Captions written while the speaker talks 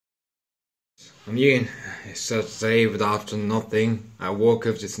Yeah, it's such a day after nothing. I woke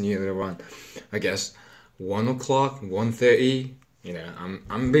up just nearly around, I guess, 1 o'clock, 1:30. You know,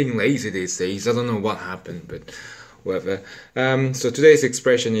 I'm being lazy these days. I don't know what happened, but whatever. So today's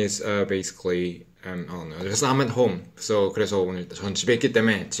expression is basically, oh no, because I'm at home. So 그래서 오늘 전 집에 있기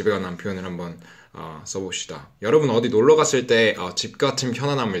때문에 집에 관한 표현을 한번 써봅시다. 여러분 어디 놀러 갔을 때 집 같은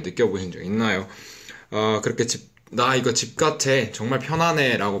편안함을 느껴보신 적 있나요? 그렇게 나 이거 집 같아, 정말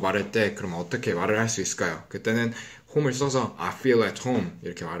편안해 라고 말할 때 그럼 어떻게 말을 할 수 있을까요? 그때는 home을 써서 I feel at home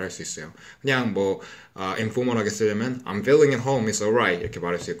이렇게 말할 수 있어요. 그냥 informal하게 쓰려면 I'm feeling at home, it's alright 이렇게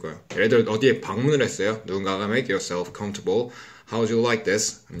말할 수 있고요. 예를 들어 어디에 방문을 했어요. 누군가가 make yourself comfortable. How would you like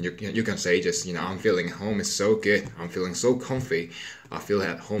this? And you can say just, I'm feeling at home, it's so good. I'm feeling so comfy. I feel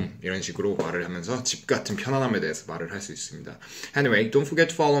at home. 이런 식으로 말을 하면서 집 같은 편안함에 대해서 말을 할 수 있습니다. Anyway, don't forget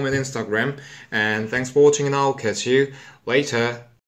to follow me on Instagram. And thanks for watching and I'll catch you later.